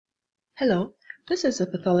Hello, this is a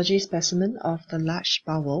pathology specimen of the large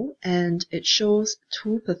bowel and it shows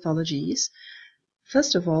two pathologies.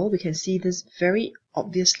 First of all, we can see this very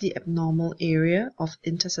obviously abnormal area of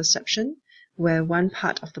intussusception where one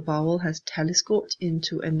part of the bowel has telescoped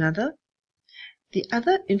into another. The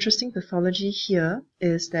other interesting pathology here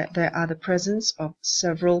is that there are the presence of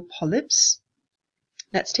several polyps.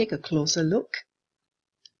 Let's take a closer look.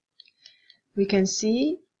 We can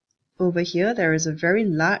see over here there is a very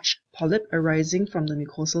large polyp arising from the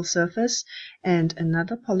mucosal surface and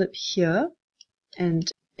another polyp here,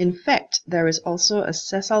 and in fact there is also a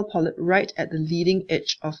sessile polyp right at the leading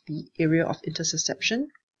edge of the area of intussusception.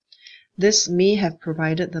 This may have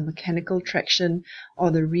provided the mechanical traction or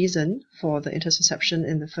the reason for the intussusception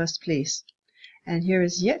in the first place. And here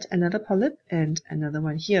is yet another polyp and another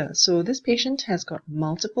one here. So this patient has got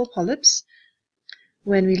multiple polyps.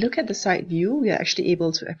 When we look at the side view, we are actually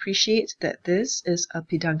able to appreciate that this is a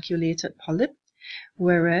pedunculated polyp,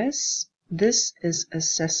 whereas this is a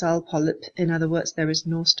sessile polyp. In other words, there is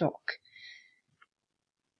no stalk.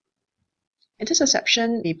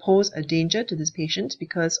 Intussusception may pose a danger to this patient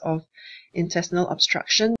because of intestinal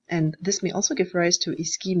obstruction, and this may also give rise to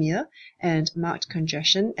ischemia and marked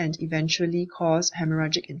congestion and eventually cause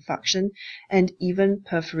hemorrhagic infarction and even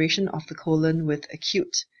perforation of the colon with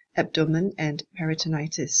acute abdomen and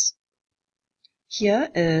peritonitis. Here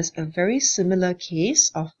is a very similar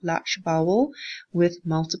case of large bowel with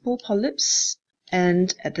multiple polyps,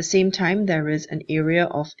 and at the same time there is an area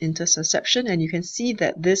of intussusception, and you can see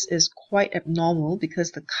that this is quite abnormal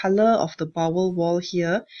because the color of the bowel wall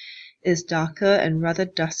here is darker and rather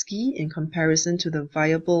dusky in comparison to the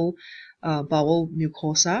viable bowel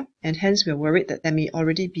mucosa, and hence we are worried that there may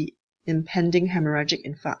already be impending hemorrhagic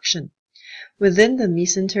infarction. Within the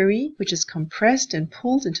mesentery, which is compressed and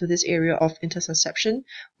pulled into this area of intussusception,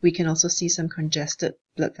 we can also see some congested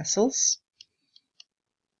blood vessels.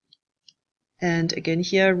 And again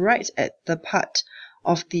here, right at the part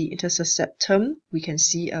of the intussusceptum, we can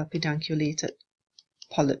see a pedunculated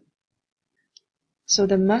polyp. So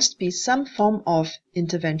there must be some form of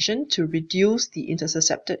intervention to reduce the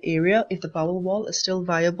intussuscepted area. If the bowel wall is still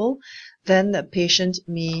viable, then the patient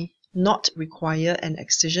may not require an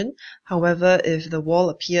excision. However, if the wall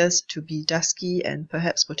appears to be dusky and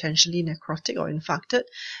perhaps potentially necrotic or infarcted,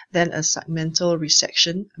 then a segmental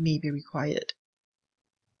resection may be required.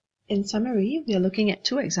 In summary, we are looking at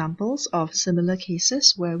two examples of similar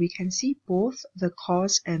cases where we can see both the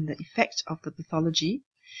cause and the effect of the pathology.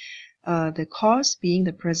 The cause being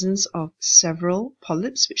the presence of several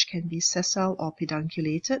polyps, which can be sessile or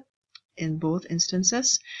pedunculated in both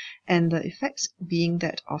instances, and the effects being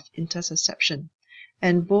that of intussusception.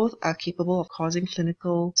 And both are capable of causing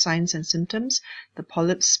clinical signs and symptoms, the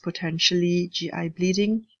polyps potentially GI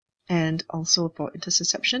bleeding, and also for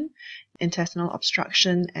intussusception, intestinal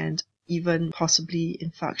obstruction, and even possibly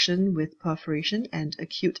infarction with perforation and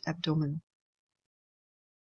acute abdomen.